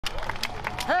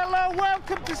Hello,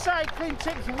 welcome to Cycling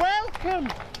Tips. Welcome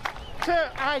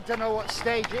to, I don't know what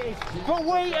stage it is, but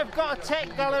we have got a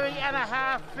tech gallery and a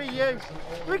half for you.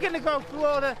 We're going to go through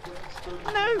all the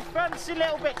new fancy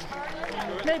little bits,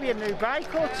 maybe a new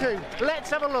bike or two. Let's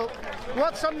have a look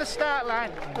what's on the start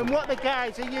line and what the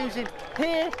guys are using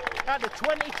here at the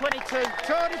 2022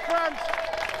 Tour de France.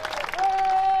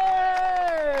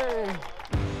 Hey!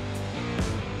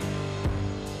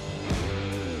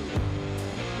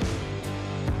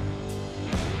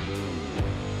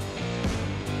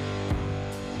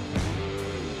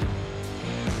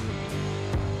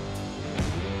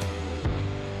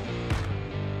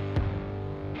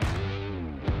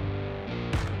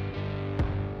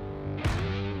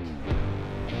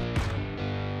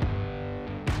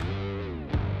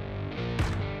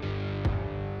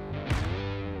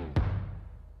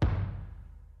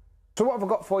 So what have I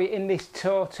got for you in this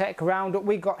Tour Tech roundup?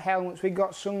 We got helmets, we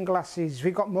got sunglasses,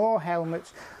 we got more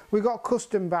helmets, we got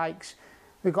custom bikes,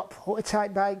 we got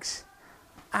prototype bikes,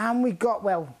 and we got,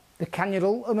 well, the Canyon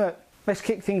Ultimate. Let's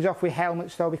kick things off with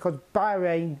helmets though, because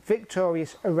Bahrain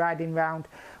Victorious are riding round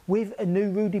with a new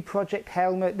Rudy Project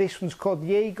helmet. This one's called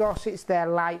the Egos. It's their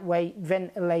lightweight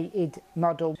ventilated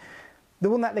model. The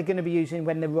one that they're going to be using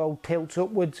when the road tilts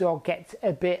upwards or gets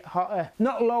a bit hotter.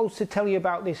 Not loads to tell you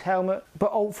about this helmet, but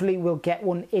hopefully we'll get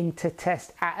one in to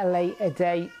test at a later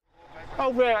date.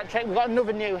 Over here at Trek we've got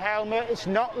another new helmet. It's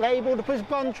not labelled up as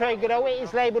Bontrager though, it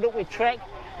is labelled up with Trek.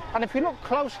 And if you look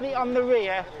closely on the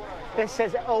rear, this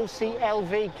says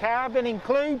OCLV carbon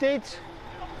included.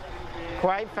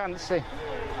 Quite fancy.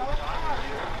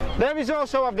 There is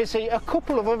also obviously a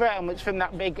couple of other helmets from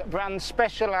that big brand,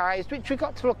 Specialized, which we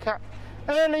got to look at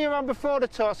earlier on before the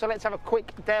tour, so let's have a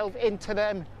quick delve into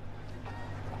them.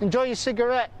 Enjoy your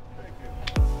cigarette.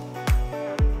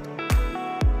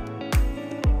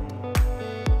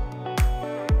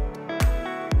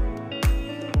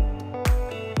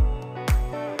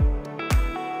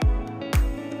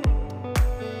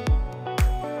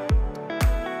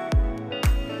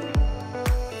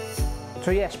 So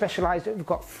yeah, Specialized, we've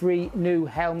got 3 new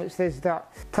helmets. There's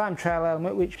that time trial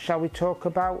helmet, which shall we talk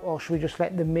about, or should we just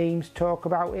let the memes talk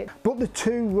about it? But the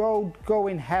 2 road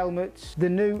going helmets, the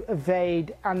new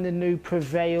Evade and the new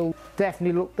Prevail,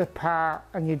 definitely look the part,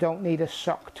 and you don't need a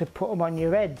sock to put them on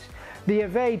your heads. The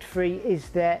Evade 3 is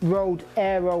their road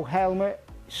aero helmet.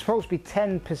 It's supposed to be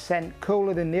 10%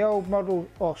 cooler than the old model,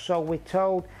 or so we're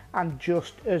told, and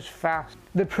just as fast.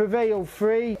 The Prevail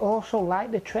 3, also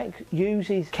like the Trek,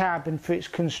 uses carbon for its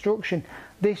construction.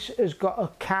 This has got a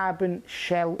carbon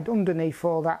shell underneath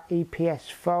all that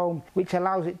EPS foam, which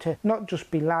allows it to not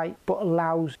just be light, but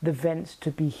allows the vents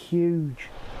to be huge.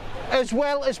 As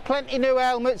well as plenty new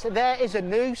helmets, there is a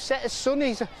new set of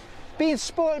sunnies being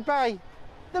sported by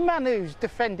the man who's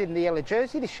defending the yellow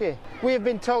jersey this year. We have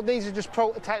been told these are just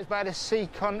prototypes by the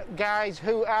Sagan guys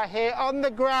who are here on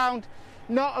the ground.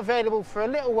 Not available for a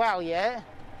little while yet.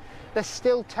 They're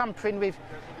still tampering with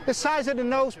the size of the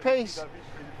nose piece,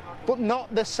 but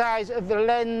not the size of the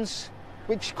lens,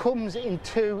 which comes in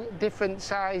 2 different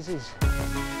sizes.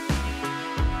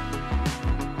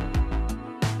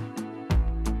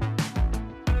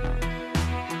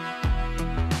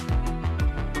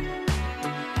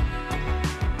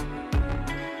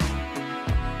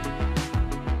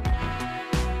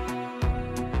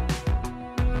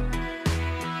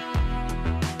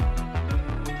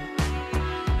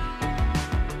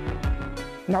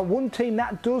 Now, one team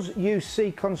that does use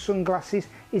Sagan sunglasses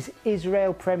is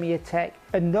Israel Premier Tech,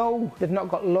 and though they've not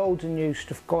got loads of new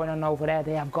stuff going on over there,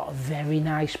 they have got a very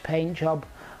nice paint job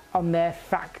on their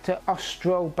Factor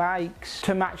Ostro bikes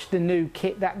to match the new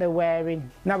kit that they're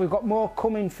wearing. Now, we've got more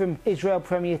coming from Israel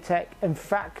Premier Tech and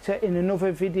Factor in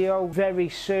another video very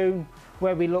soon,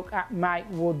 where we look at Mike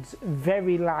Wood's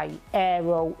very light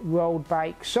aero road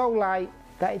bike, so light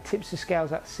that it tips the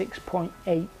scales at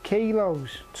 6.8 kilos.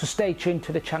 So stay tuned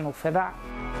to the channel for that.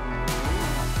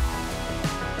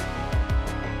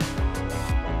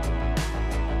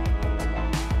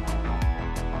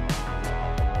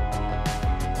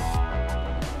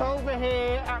 Over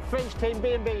here at French Team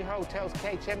B&B Hotels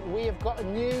KTM, we have got a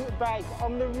new bike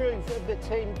on the roof of the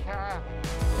team car.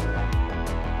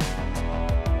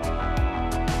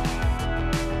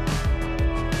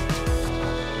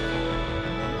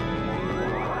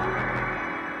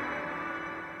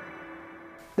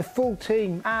 The full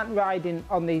team aren't riding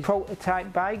on these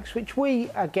prototype bikes, which we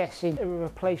are guessing are a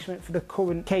replacement for the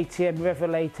current KTM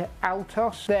Revelator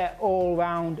Altos. They're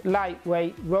all-round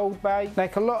lightweight road bike,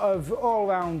 like a lot of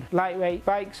all-round lightweight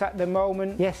bikes at the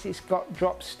moment. Yes, it's got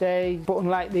drop stay, but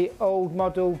unlike the old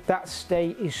model, that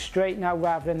stay is straight now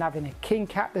rather than having a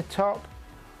kink at the top.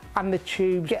 and the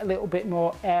tubes get a little bit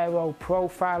more aero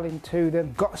profiling to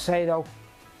them. Got to say though,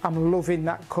 I'm loving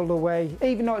that colourway,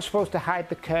 even though it's supposed to hide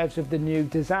the curves of the new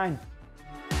design.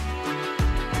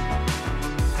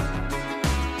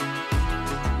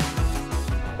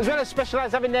 As well as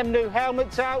Specialized having them new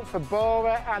helmets out for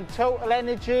Bora and Total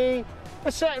Energy,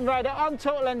 a certain rider on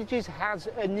Total Energies has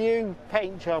a new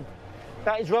paint job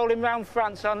that is rolling around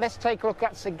France. So let's take a look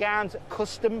at Sagan's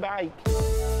custom bike.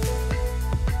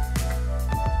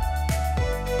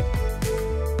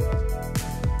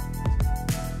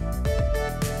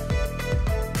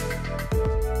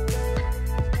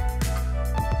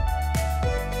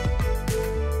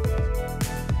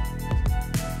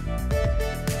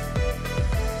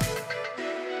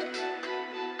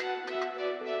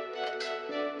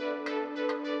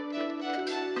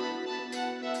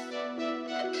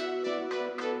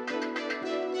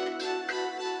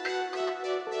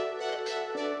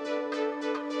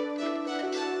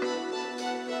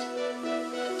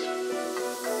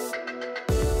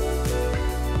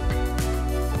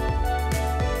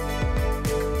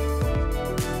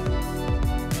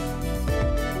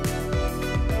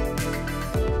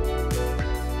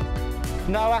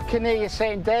 Now I can hear you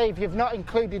saying, Dave, you've not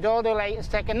included all the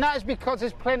latest tech, and that is because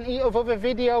there's plenty of other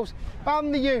videos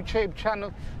on the YouTube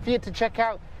channel for you to check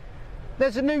out.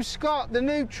 There's a new Scott, the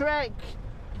new Trek,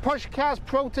 Porsche Cars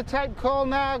prototype called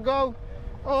Nargo,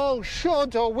 all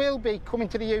should or will be coming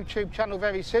to the YouTube channel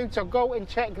very soon, so go and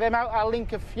check them out. I'll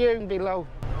link a few below.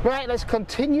 Right, let's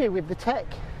continue with the tech.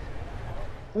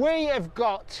 We have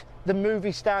got the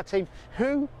movie star team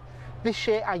who this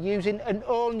year are using an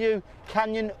all-new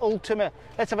Canyon Ultima.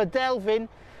 Let's have a delve in,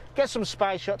 get some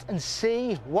spy shots and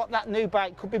see what that new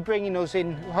bike could be bringing us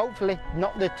in, hopefully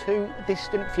not the too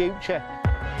distant future.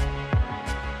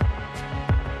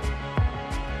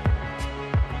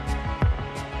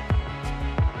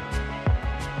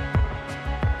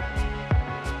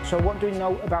 So what do we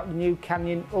know about the new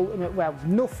Canyon Ultimate? Well,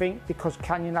 nothing, because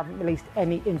Canyon haven't released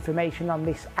any information on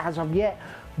this as of yet,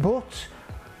 but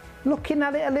looking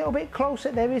at it a little bit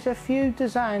closer, there is a few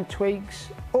design tweaks.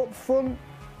 Up front,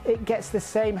 it gets the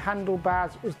same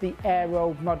handlebars as the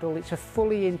Aero model. It's a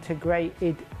fully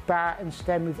integrated bar and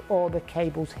stem with all the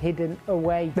cables hidden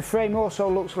away. The frame also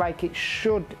looks like it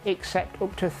should accept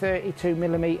up to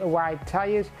 32mm wide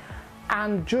tyres.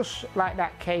 And just like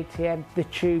that KTM, the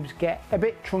tubes get a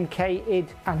bit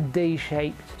truncated and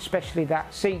D-shaped, especially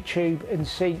that seat tube and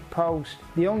seat post.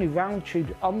 The only round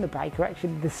tubes on the bike are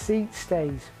actually the seat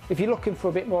stays. If you're looking for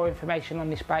a bit more information on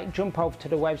this bike, jump over to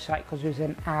the website because there's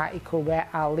an article there.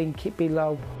 I'll link it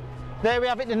below. There we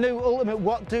have it, the new Ultimate.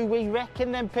 What do we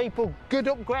reckon then, people? Good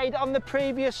upgrade on the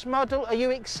previous model. Are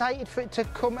you excited for it to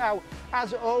come out?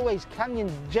 As always, Canyon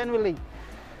generally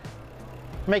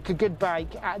make a good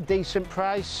bike at a decent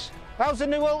price. How's the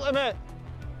new Ultimate?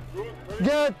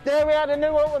 Good. There we are, the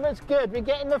new Ultimate's good. We're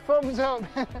getting the thumbs up.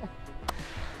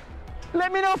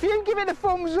 Let me know if you give it a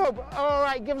thumbs up. All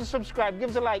right, give us a subscribe, give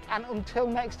us a like, and until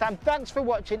next time, thanks for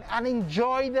watching and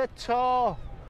enjoy the tour.